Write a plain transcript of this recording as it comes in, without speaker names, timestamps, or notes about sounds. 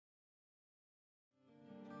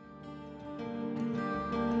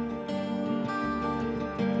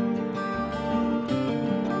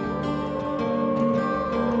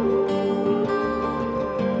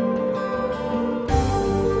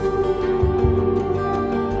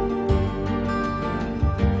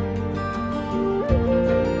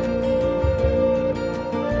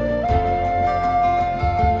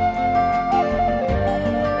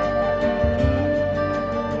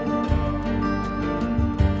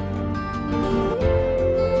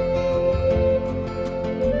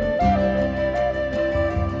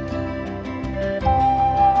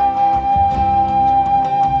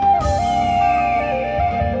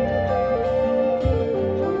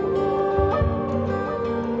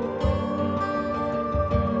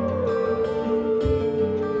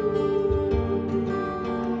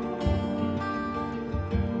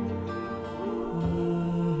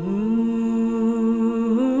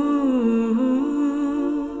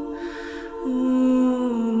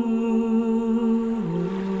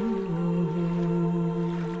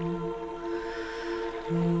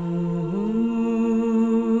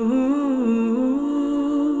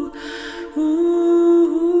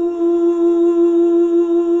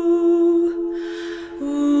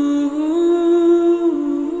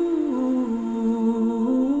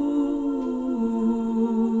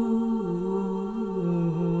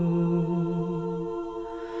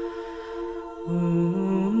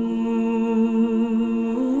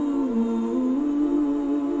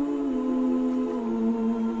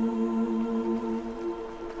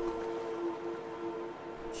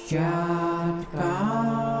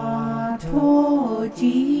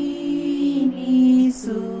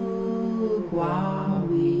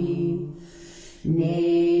quawi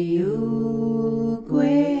ne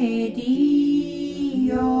uque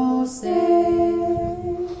Dios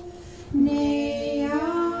ne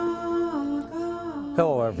aga.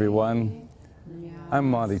 Hello everyone,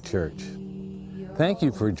 I'm Monty Church. Thank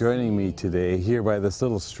you for joining me today here by this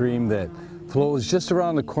little stream that flows just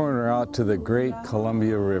around the corner out to the great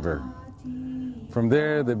Columbia River. From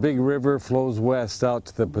there, the big river flows west out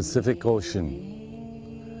to the Pacific Ocean.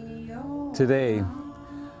 Today,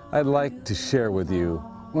 I'd like to share with you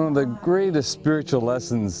one of the greatest spiritual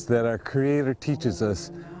lessons that our Creator teaches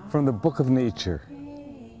us from the book of nature.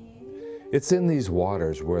 It's in these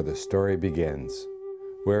waters where the story begins,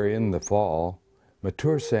 where in the fall,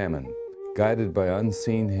 mature salmon, guided by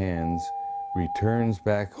unseen hands, returns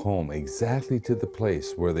back home exactly to the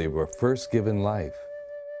place where they were first given life.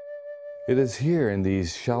 It is here in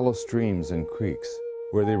these shallow streams and creeks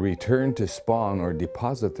where they return to spawn or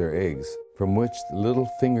deposit their eggs, from which little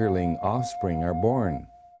fingerling offspring are born.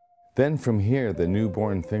 Then from here the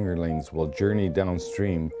newborn fingerlings will journey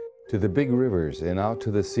downstream to the big rivers and out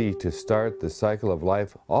to the sea to start the cycle of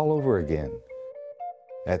life all over again.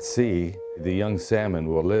 At sea, the young salmon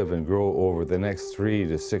will live and grow over the next 3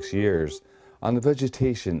 to 6 years on the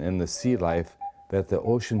vegetation and the sea life that the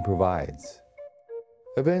ocean provides.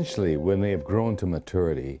 Eventually, when they have grown to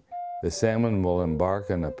maturity, the salmon will embark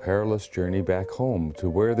on a perilous journey back home to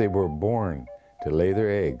where they were born to lay their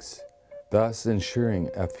eggs, thus ensuring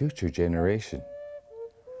a future generation.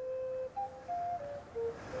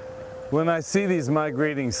 When I see these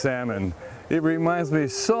migrating salmon, it reminds me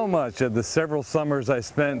so much of the several summers I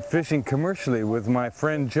spent fishing commercially with my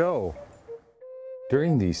friend Joe.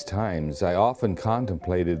 During these times, I often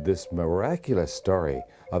contemplated this miraculous story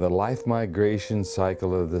of the life migration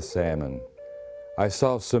cycle of the salmon. I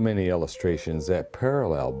saw so many illustrations that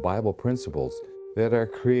parallel Bible principles that our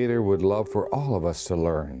Creator would love for all of us to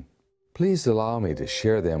learn. Please allow me to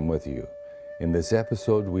share them with you in this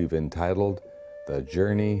episode we've entitled The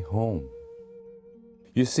Journey Home.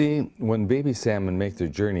 You see, when baby salmon make their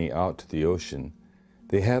journey out to the ocean,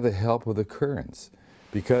 they have the help of the currents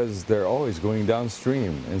because they're always going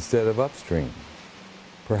downstream instead of upstream.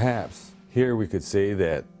 Perhaps here we could say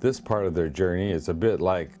that this part of their journey is a bit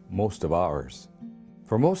like most of ours.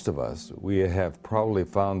 For most of us, we have probably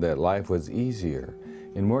found that life was easier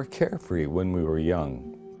and more carefree when we were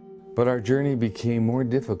young. But our journey became more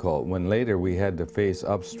difficult when later we had to face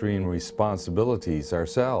upstream responsibilities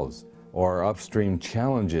ourselves, or upstream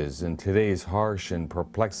challenges in today's harsh and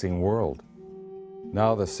perplexing world.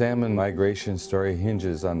 Now the salmon migration story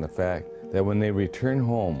hinges on the fact that when they return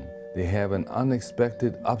home, they have an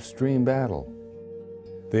unexpected upstream battle.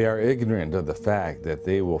 They are ignorant of the fact that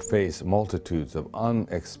they will face multitudes of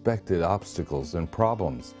unexpected obstacles and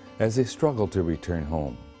problems as they struggle to return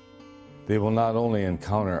home. They will not only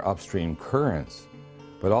encounter upstream currents,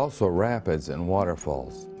 but also rapids and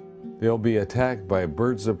waterfalls. They'll be attacked by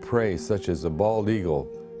birds of prey such as the bald eagle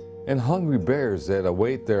and hungry bears that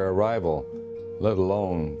await their arrival, let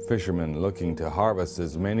alone fishermen looking to harvest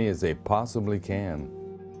as many as they possibly can.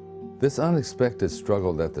 This unexpected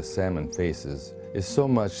struggle that the salmon faces is so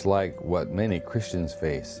much like what many Christians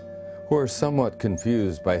face, who are somewhat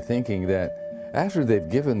confused by thinking that after they've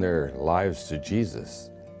given their lives to Jesus,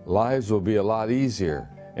 lives will be a lot easier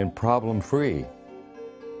and problem-free.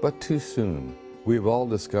 But too soon, we've all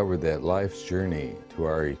discovered that life's journey to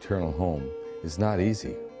our eternal home is not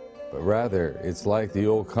easy, but rather it's like the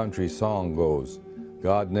old country song goes,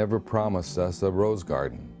 God never promised us a rose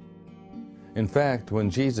garden. In fact, when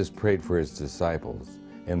Jesus prayed for his disciples,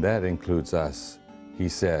 and that includes us, he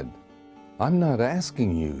said, I'm not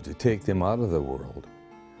asking you to take them out of the world,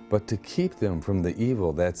 but to keep them from the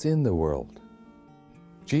evil that's in the world.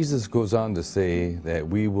 Jesus goes on to say that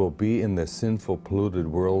we will be in the sinful, polluted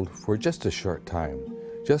world for just a short time,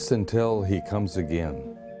 just until he comes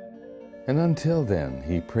again. And until then,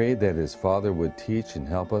 he prayed that his Father would teach and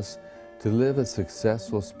help us to live a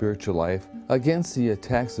successful spiritual life against the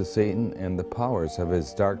attacks of Satan and the powers of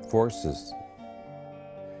his dark forces.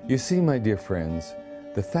 You see, my dear friends,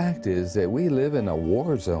 the fact is that we live in a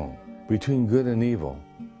war zone between good and evil.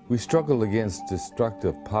 We struggle against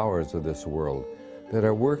destructive powers of this world that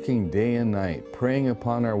are working day and night, preying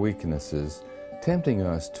upon our weaknesses, tempting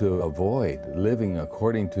us to avoid living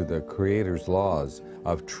according to the Creator's laws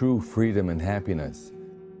of true freedom and happiness.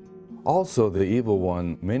 Also, the evil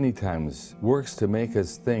one many times works to make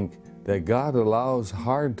us think that God allows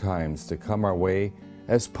hard times to come our way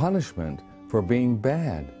as punishment for being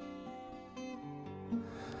bad.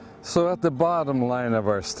 So at the bottom line of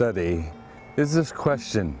our study is this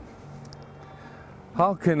question: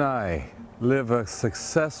 how can I, live a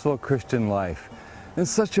successful Christian life in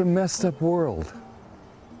such a messed up world?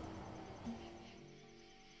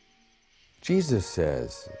 Jesus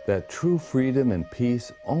says that true freedom and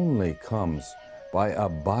peace only comes by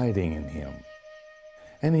abiding in Him.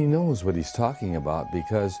 And He knows what He's talking about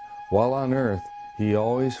because while on earth, He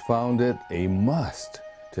always found it a must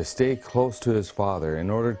to stay close to His Father in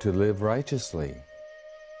order to live righteously.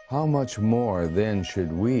 How much more then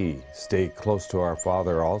should we stay close to our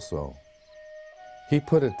Father also? He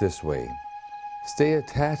put it this way, "Stay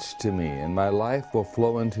attached to me and my life will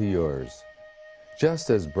flow into yours." Just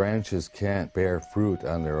as branches can't bear fruit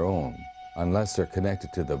on their own unless they're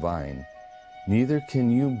connected to the vine, neither can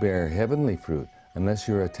you bear heavenly fruit unless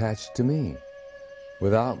you're attached to me.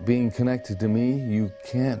 Without being connected to me, you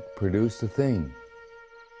can't produce a thing.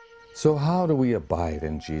 So how do we abide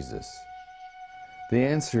in Jesus? The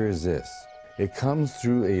answer is this. It comes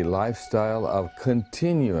through a lifestyle of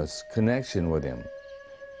continuous connection with Him,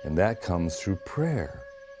 and that comes through prayer,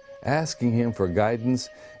 asking Him for guidance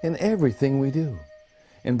in everything we do,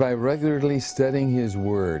 and by regularly studying His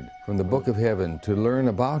Word from the Book of Heaven to learn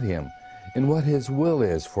about Him and what His will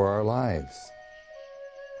is for our lives.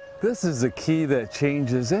 This is a key that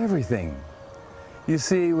changes everything. You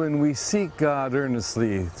see, when we seek God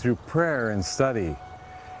earnestly through prayer and study,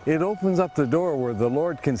 it opens up the door where the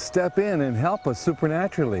Lord can step in and help us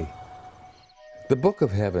supernaturally. The Book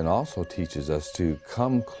of Heaven also teaches us to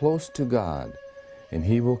come close to God, and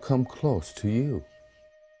He will come close to you.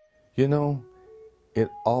 You know, it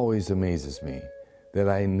always amazes me that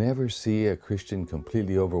I never see a Christian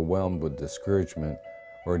completely overwhelmed with discouragement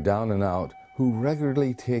or down and out who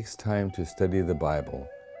regularly takes time to study the Bible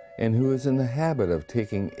and who is in the habit of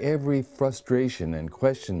taking every frustration and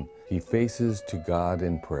question he faces to God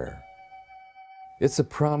in prayer. It's a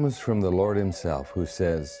promise from the Lord Himself who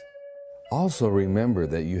says, "Also remember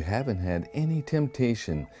that you haven't had any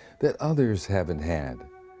temptation that others haven't had.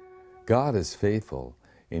 God is faithful,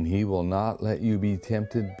 and He will not let you be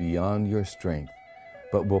tempted beyond your strength,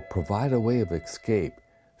 but will provide a way of escape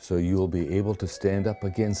so you will be able to stand up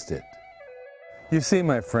against it." You see,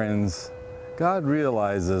 my friends, God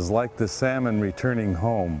realizes, like the salmon returning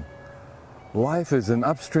home, life is an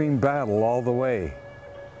upstream battle all the way,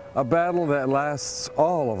 a battle that lasts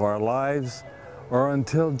all of our lives or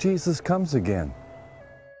until Jesus comes again.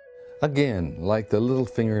 Again, like the little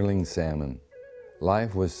fingerling salmon,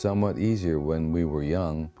 life was somewhat easier when we were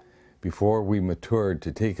young, before we matured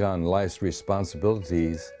to take on life's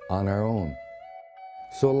responsibilities on our own.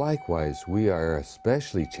 So likewise, we are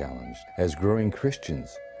especially challenged as growing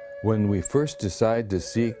Christians when we first decide to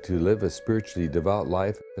seek to live a spiritually devout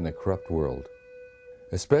life in a corrupt world,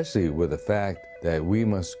 especially with the fact that we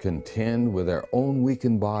must contend with our own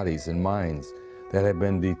weakened bodies and minds that have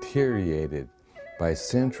been deteriorated by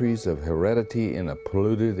centuries of heredity in a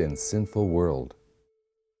polluted and sinful world.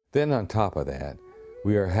 Then on top of that,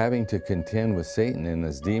 we are having to contend with Satan and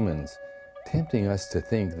his demons, tempting us to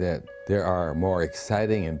think that there are more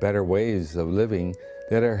exciting and better ways of living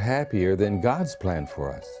that are happier than God's plan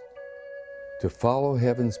for us. To follow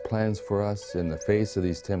heaven's plans for us in the face of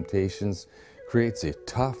these temptations creates a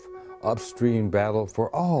tough, upstream battle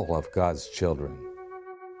for all of God's children.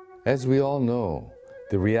 As we all know,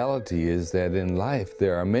 the reality is that in life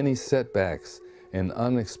there are many setbacks and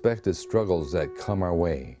unexpected struggles that come our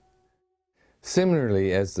way.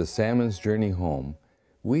 Similarly, as the salmon's journey home,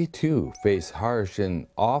 we too face harsh and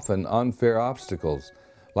often unfair obstacles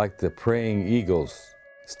like the praying eagles,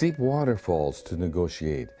 steep waterfalls to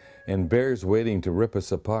negotiate, and bears waiting to rip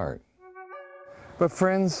us apart. But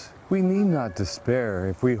friends, we need not despair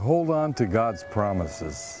if we hold on to God's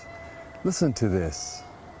promises. Listen to this.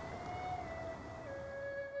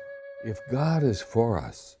 If God is for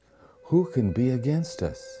us, who can be against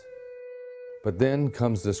us? But then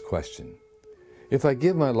comes this question. If I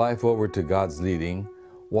give my life over to God's leading,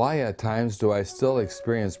 why at times do I still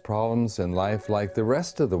experience problems in life like the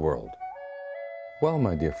rest of the world? Well,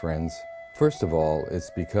 my dear friends, first of all, it's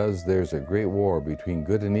because there's a great war between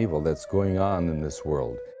good and evil that's going on in this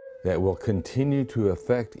world that will continue to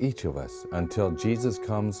affect each of us until Jesus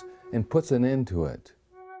comes and puts an end to it.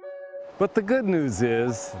 But the good news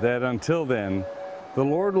is that until then, the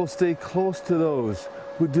Lord will stay close to those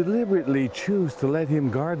who deliberately choose to let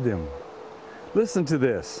Him guard them. Listen to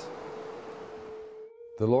this.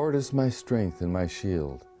 The Lord is my strength and my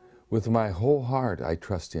shield. With my whole heart I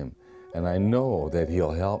trust Him, and I know that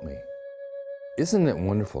He'll help me. Isn't it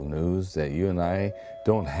wonderful news that you and I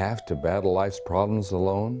don't have to battle life's problems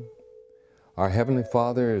alone? Our Heavenly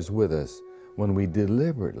Father is with us when we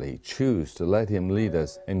deliberately choose to let Him lead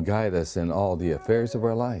us and guide us in all the affairs of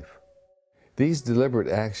our life. These deliberate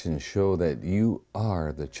actions show that you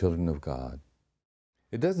are the children of God.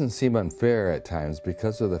 It doesn't seem unfair at times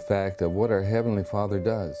because of the fact of what our Heavenly Father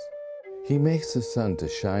does. He makes the sun to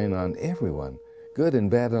shine on everyone, good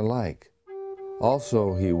and bad alike.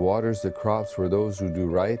 Also, He waters the crops for those who do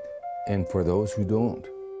right and for those who don't.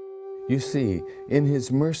 You see, in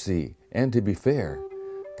His mercy, and to be fair,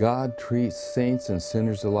 God treats saints and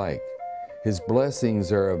sinners alike. His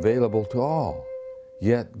blessings are available to all.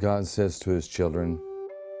 Yet God says to His children,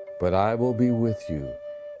 "But I will be with you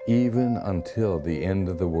even until the end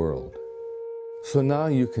of the world." So now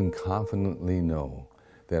you can confidently know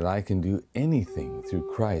that I can do anything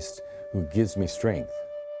through Christ who gives me strength.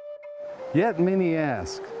 Yet many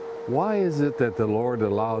ask, why is it that the Lord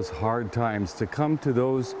allows hard times to come to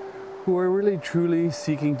those who are really truly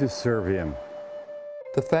seeking to serve Him?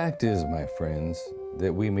 The fact is, my friends,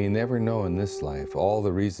 that we may never know in this life all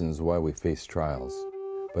the reasons why we face trials.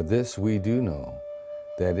 But this we do know,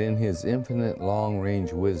 that in His infinite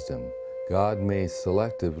long-range wisdom, God may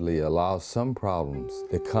selectively allow some problems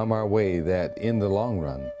that come our way that, in the long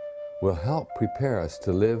run, will help prepare us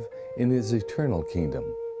to live in His eternal kingdom.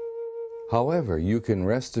 However, you can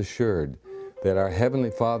rest assured that our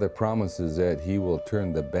Heavenly Father promises that He will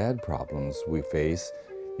turn the bad problems we face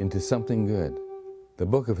into something good. The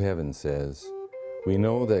Book of Heaven says, "We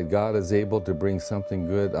know that God is able to bring something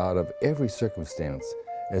good out of every circumstance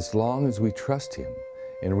as long as we trust Him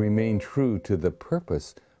and remain true to the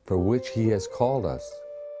purpose for which He has called us."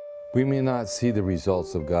 We may not see the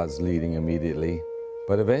results of God's leading immediately,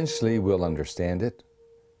 but eventually we'll understand it.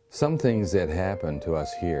 Some things that happen to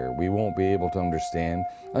us here we won't be able to understand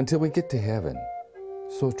until we get to heaven.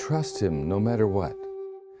 So trust Him no matter what.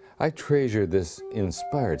 I treasure this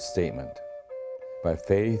inspired statement. By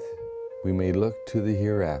faith, we may look to the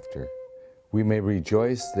hereafter. We may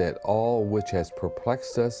rejoice that all which has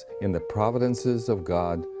perplexed us in the providences of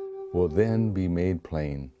God will then be made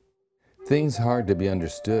plain. Things hard to be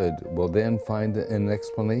understood will then find an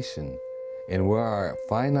explanation, and where our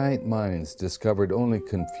finite minds discovered only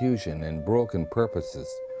confusion and broken purposes,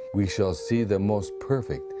 we shall see the most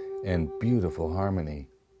perfect and beautiful harmony.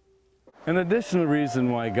 An additional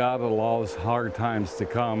reason why God allows hard times to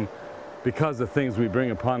come because of things we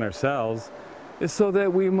bring upon ourselves is so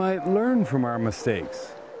that we might learn from our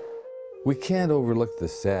mistakes. We can't overlook the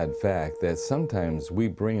sad fact that sometimes we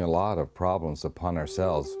bring a lot of problems upon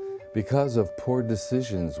ourselves because of poor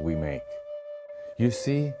decisions we make. You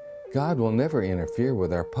see, God will never interfere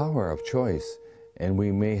with our power of choice, and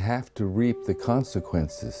we may have to reap the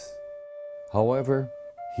consequences. However,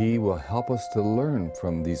 He will help us to learn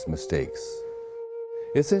from these mistakes.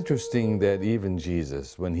 It's interesting that even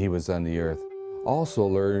Jesus, when He was on the earth, also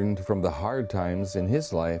learned from the hard times in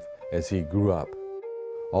His life as He grew up.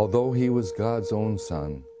 Although He was God's own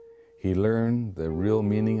Son, He learned the real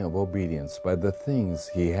meaning of obedience by the things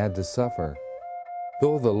He had to suffer.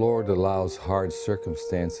 Though the Lord allows hard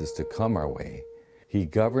circumstances to come our way, He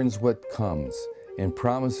governs what comes and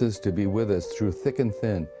promises to be with us through thick and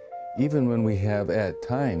thin, even when we have at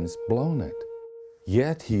times blown it.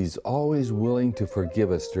 Yet He's always willing to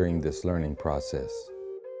forgive us during this learning process.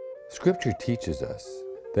 Scripture teaches us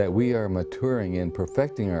that we are maturing and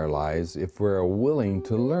perfecting our lives if we are willing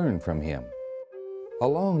to learn from Him.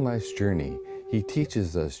 Along life's journey, He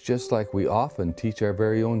teaches us just like we often teach our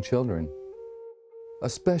very own children. A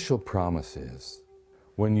special promise is,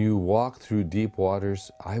 "When you walk through deep waters,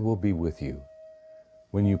 I will be with you.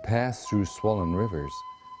 When you pass through swollen rivers,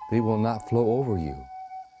 they will not flow over you.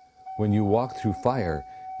 When you walk through fire,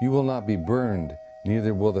 you will not be burned,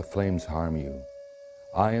 neither will the flames harm you.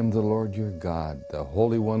 I am the Lord your God, the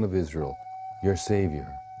Holy One of Israel, your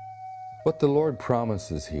Savior." What the Lord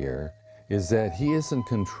promises here is that He is in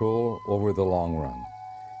control over the long run.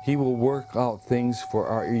 He will work out things for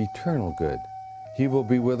our eternal good. He will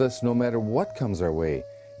be with us no matter what comes our way,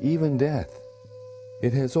 even death.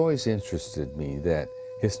 It has always interested me that,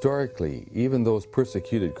 historically, even those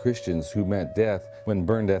persecuted Christians who met death when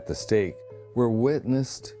burned at the stake were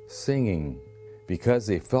witnessed singing because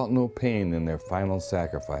they felt no pain in their final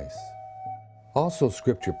sacrifice. Also,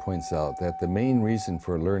 Scripture points out that the main reason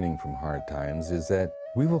for learning from hard times is that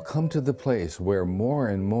we will come to the place where more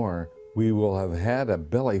and more we will have had a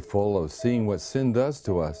belly full of seeing what sin does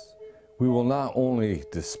to us. We will not only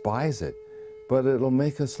despise it, but it'll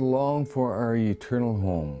make us long for our eternal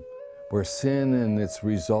home, where sin and its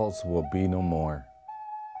results will be no more.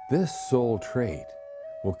 This soul trait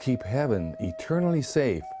will keep heaven eternally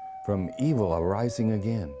safe from evil arising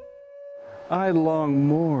again. I long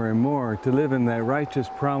more and more to live in that righteous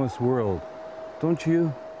promised world, don't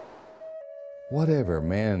you? Whatever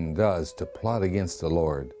man does to plot against the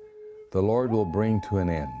Lord, the Lord will bring to an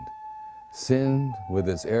end. Sin, with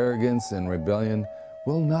its arrogance and rebellion,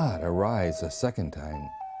 will not arise a second time.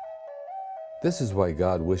 This is why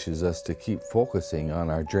God wishes us to keep focusing on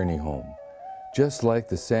our journey home, just like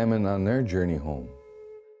the salmon on their journey home.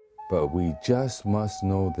 But we just must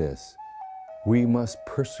know this: we must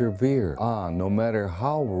persevere on no matter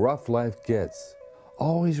how rough life gets,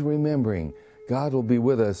 always remembering God will be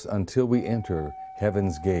with us until we enter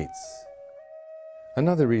heaven's gates.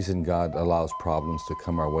 Another reason God allows problems to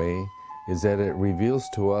come our way is that it reveals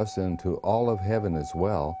to us and to all of heaven as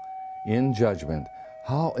well, in judgment,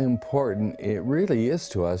 how important it really is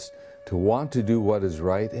to us to want to do what is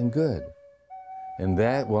right and good. And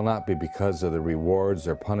that will not be because of the rewards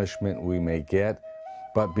or punishment we may get,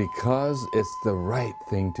 but because it's the right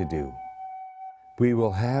thing to do. We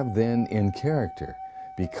will have then, in character,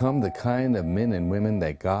 become the kind of men and women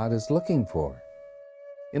that God is looking for.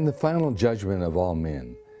 In the final judgment of all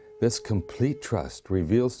men, this complete trust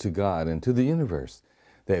reveals to God and to the universe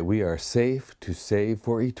that we are safe to save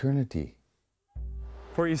for eternity.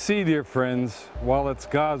 For you see, dear friends, while it's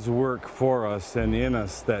God's work for us and in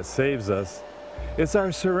us that saves us, it's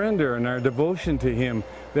our surrender and our devotion to Him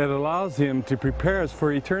that allows Him to prepare us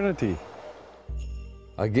for eternity.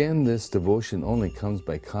 Again, this devotion only comes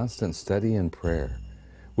by constant study and prayer,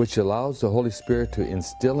 which allows the Holy Spirit to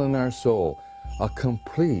instill in our soul a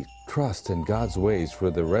complete trust in God's ways for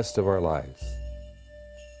the rest of our lives.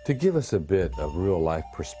 To give us a bit of real-life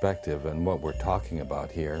perspective on what we're talking about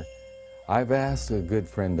here, I've asked a good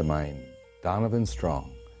friend of mine, Donovan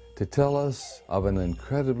Strong, to tell us of an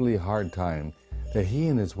incredibly hard time that he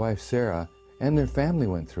and his wife Sarah and their family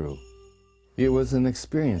went through. It was an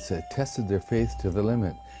experience that tested their faith to the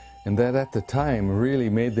limit, and that at the time really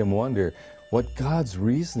made them wonder what God's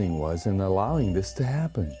reasoning was in allowing this to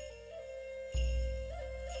happen.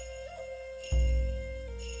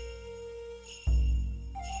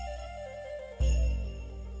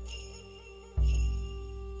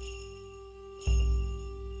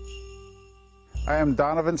 I am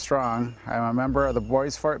Donovan Strong. I am a member of the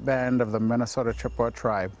Boys Fort Band of the Minnesota Chippewa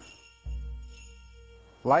Tribe.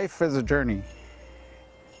 Life is a journey,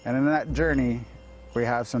 and in that journey we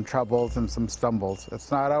have some troubles and some stumbles.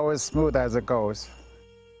 It's not always smooth as it goes.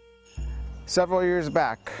 Several years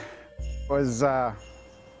back was a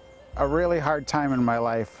really hard time in my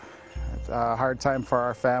life. A hard time for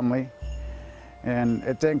our family, and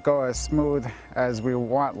it didn't go as smooth as we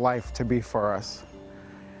want life to be for us.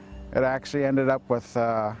 It actually ended up with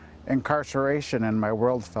incarceration, and my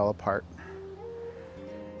world fell apart.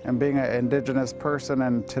 And being an Indigenous person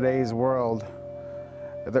in today's world,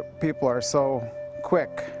 the people are so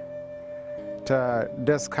quick to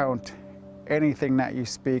discount anything that you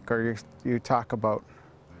speak or you talk about.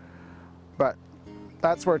 But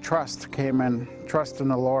that's where trust came in, trust in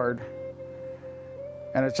the Lord.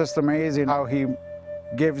 And it's just amazing how He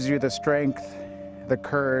gives you the strength, the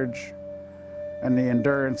courage, and the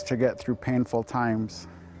endurance to get through painful times.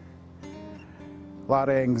 A lot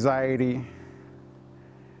of anxiety,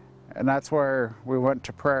 and that's where we went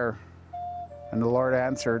to prayer, and the Lord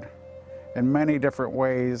answered in many different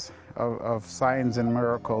ways of signs and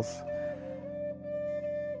miracles.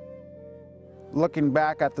 Looking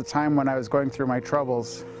back at the time when I was going through my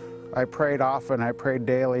troubles, I prayed often, I prayed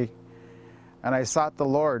daily, and I sought the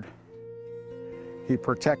Lord. He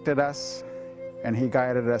protected us, and He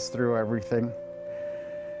guided us through everything.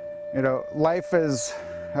 You know, life is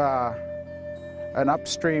an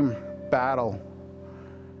upstream battle.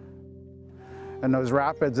 And those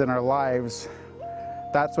rapids in our lives,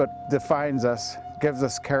 that's what defines us, gives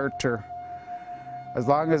us character. As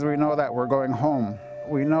long as we know that we're going home,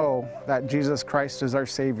 we know that Jesus Christ is our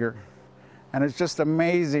Savior. And it's just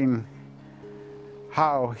amazing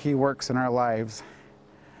how He works in our lives.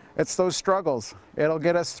 It's those struggles. It'll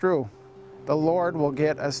get us through. The Lord will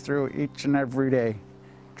get us through each and every day.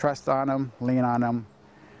 Trust on Him, lean on Him,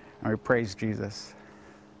 and we praise Jesus.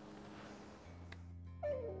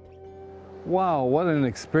 Wow, what an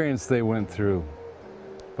experience they went through.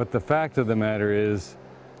 But the fact of the matter is,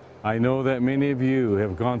 I know that many of you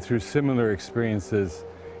have gone through similar experiences,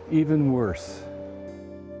 even worse.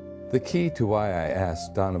 The key to why I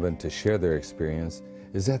asked Donovan to share their experience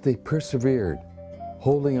is that they persevered,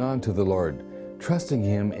 holding on to the Lord, trusting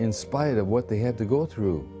Him in spite of what they had to go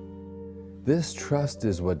through. This trust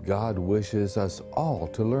is what God wishes us all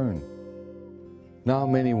to learn. Now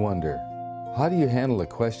many wonder, how do you handle a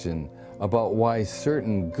question about why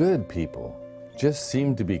certain good people just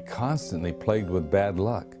seem to be constantly plagued with bad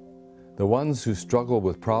luck? The ones who struggle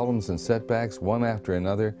with problems and setbacks one after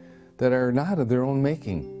another that are not of their own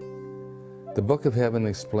making. The Book of Heaven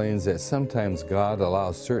explains that sometimes God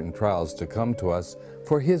allows certain trials to come to us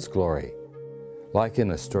for His glory, like in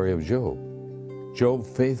the story of Job. Job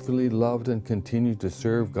faithfully loved and continued to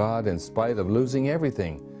serve God in spite of losing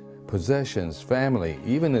everything, possessions, family,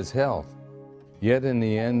 even his health. Yet in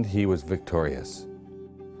the end, he was victorious.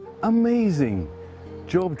 Amazing!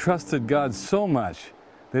 Job trusted God so much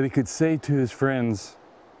that he could say to his friends,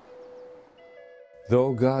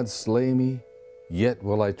 "Though God slay me, yet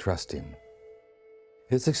will I trust Him."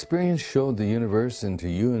 His experience showed the universe and to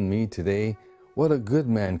you and me today what a good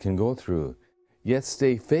man can go through, yet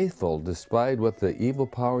stay faithful despite what the evil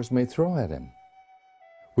powers may throw at him.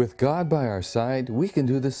 With God by our side, we can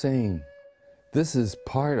do the same. This is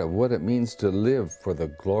part of what it means to live for the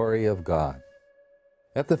glory of God.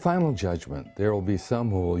 At the final judgment, there will be some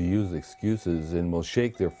who will use excuses and will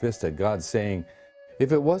shake their fist at God, saying,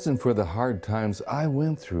 "If it wasn't for the hard times I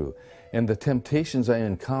went through and the temptations I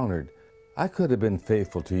encountered, I could have been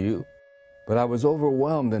faithful to you, but I was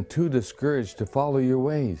overwhelmed and too discouraged to follow your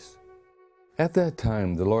ways." At that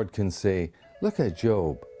time, the Lord can say, "Look at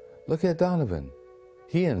Job, look at Donovan.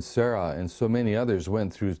 He and Sarah and so many others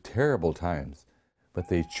went through terrible times, but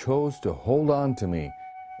they chose to hold on to me,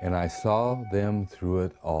 and I saw them through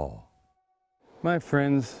it all." My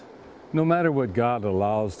friends, no matter what God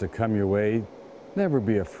allows to come your way, never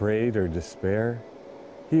be afraid or despair.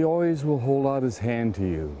 He always will hold out His hand to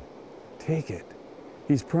you. Take it.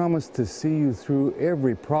 He's promised to see you through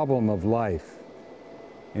every problem of life,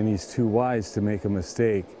 and He's too wise to make a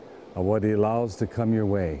mistake of what He allows to come your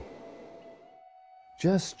way.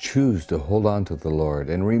 Just choose to hold on to the Lord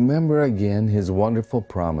and remember again His wonderful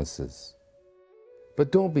promises.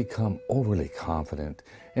 But don't become overly confident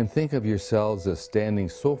and think of yourselves as standing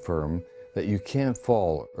so firm that you can't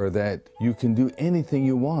fall or that you can do anything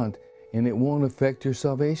you want and it won't affect your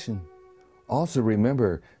salvation. Also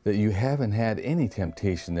remember that you haven't had any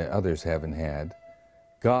temptation that others haven't had.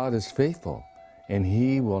 God is faithful, and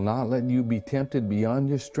He will not let you be tempted beyond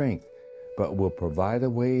your strength, but will provide a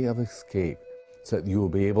way of escape so that you will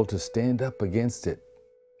be able to stand up against it.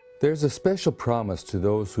 There's a special promise to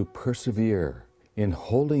those who persevere in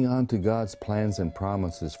holding on to God's plans and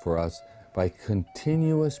promises for us by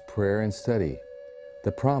continuous prayer and study.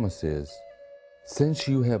 The promise is, "Since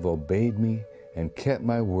you have obeyed me and kept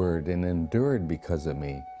my word and endured because of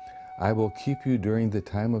me, I will keep you during the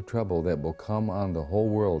time of trouble that will come on the whole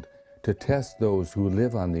world to test those who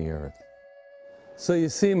live on the earth." So you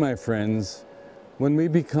see, my friends, when we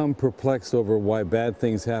become perplexed over why bad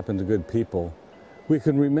things happen to good people, we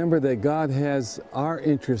can remember that God has our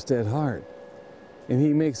interest at heart, and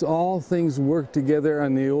He makes all things work together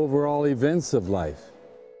on the overall events of life.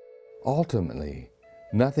 Ultimately,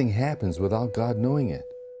 nothing happens without God knowing it.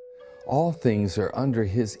 All things are under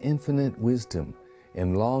His infinite wisdom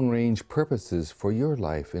and long-range purposes for your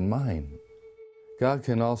life and mine. God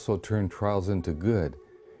can also turn trials into good,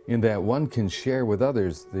 in that one can share with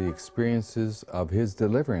others the experiences of His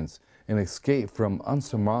deliverance and escape from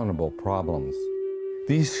unsurmountable problems.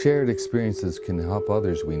 These shared experiences can help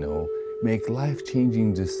others we know make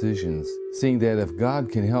life-changing decisions, seeing that if God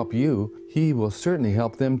can help you, He will certainly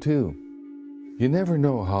help them too. You never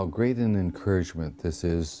know how great an encouragement this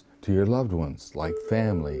is to your loved ones, like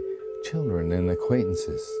family, children, and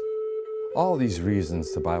acquaintances. All these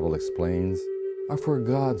reasons, the Bible explains, are for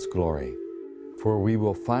God's glory, for we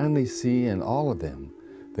will finally see in all of them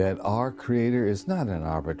that our Creator is not an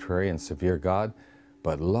arbitrary and severe God,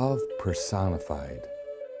 but love personified.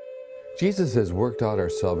 Jesus has worked out our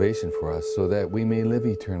salvation for us so that we may live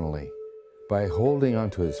eternally. By holding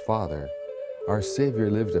on to His Father, our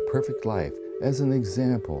Savior lived a perfect life as an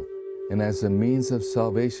example and as a means of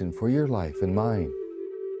salvation for your life and mine.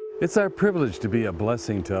 It's our privilege to be a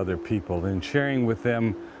blessing to other people and sharing with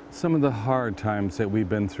them some of the hard times that we've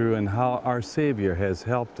been through and how our Savior has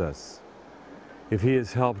helped us. If He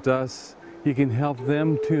has helped us, He can help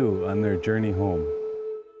them too on their journey home.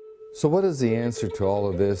 So what is the answer to all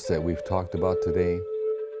of this that we've talked about today?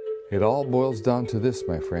 It all boils down to this,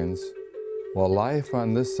 my friends. While life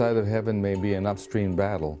on this side of heaven may be an upstream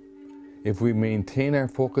battle, if we maintain our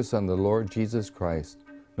focus on the Lord Jesus Christ,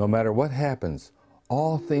 no matter what happens,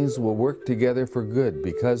 all things will work together for good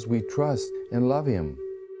because we trust and love Him.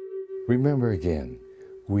 Remember again,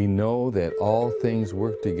 we know that all things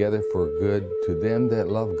work together for good to them that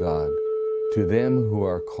love God, to them who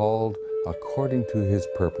are called according to His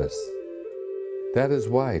purpose. That is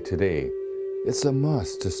why today it's a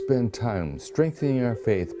must to spend time strengthening our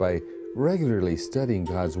faith by regularly studying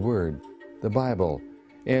God's Word, the Bible,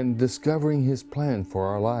 and discovering His plan for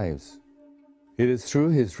our lives. It is through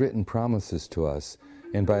His written promises to us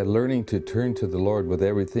and by learning to turn to the Lord with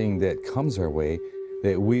everything that comes our way,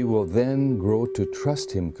 that we will then grow to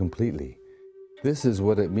trust Him completely. This is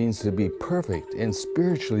what it means to be perfect and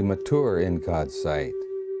spiritually mature in God's sight.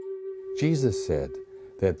 Jesus said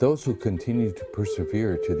that those who continue to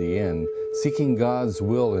persevere to the end, seeking God's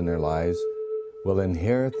will in their lives, will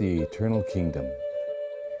inherit the eternal kingdom.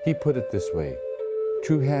 He put it this way: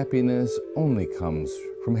 true happiness only comes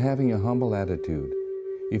from having a humble attitude.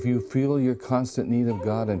 If you feel your constant need of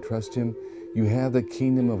God and trust Him, you have the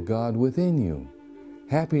kingdom of God within you.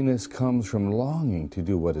 Happiness comes from longing to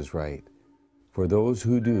do what is right. For those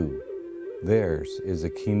who do, theirs is the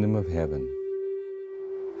kingdom of heaven.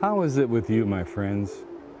 How is it with you, my friends?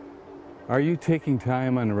 Are you taking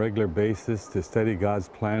time on a regular basis to study God's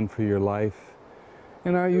plan for your life?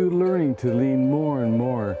 And are you learning to lean more and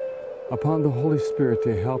more upon the Holy Spirit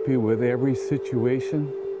to help you with every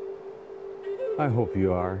situation? I hope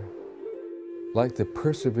you are. Like the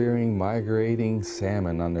persevering, migrating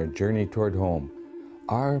salmon on their journey toward home,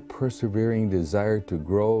 our persevering desire to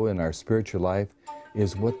grow in our spiritual life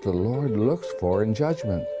is what the Lord looks for in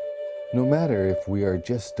judgment. No matter if we are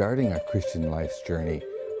just starting our Christian life's journey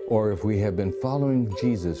or if we have been following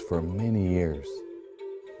Jesus for many years.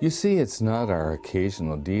 You see, it's not our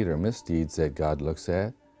occasional deed or misdeeds that God looks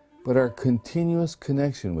at, but our continuous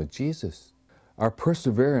connection with Jesus. Our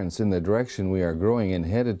perseverance in the direction we are growing and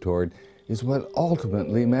headed toward is what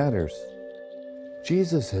ultimately matters.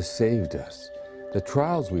 Jesus has saved us. The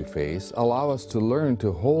trials we face allow us to learn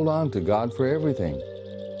to hold on to God for everything.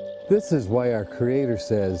 This is why our Creator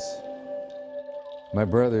says, "My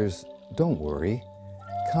brothers, don't worry.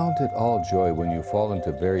 Count it all joy when you fall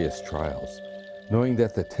into various trials, knowing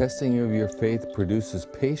that the testing of your faith produces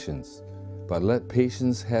patience. But let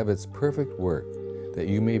patience have its perfect work, that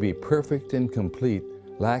you may be perfect and complete,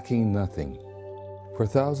 lacking nothing." For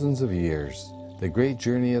thousands of years, the great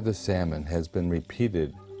journey of the salmon has been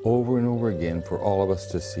repeated over and over again for all of us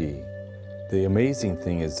to see. The amazing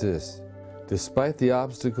thing is this: despite the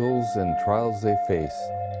obstacles and trials they face,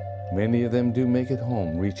 many of them do make it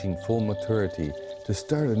home, reaching full maturity to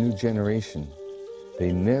start a new generation.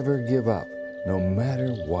 They never give up, no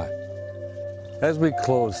matter what. as we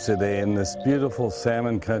close today in this beautiful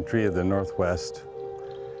salmon country of the Northwest,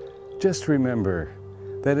 just remember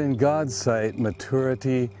that in God's sight,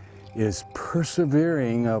 maturity is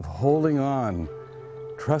persevering of holding on,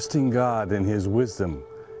 trusting God in His wisdom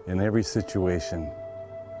in every situation.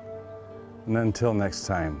 And until next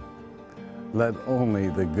time, let only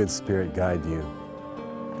the good Spirit guide you.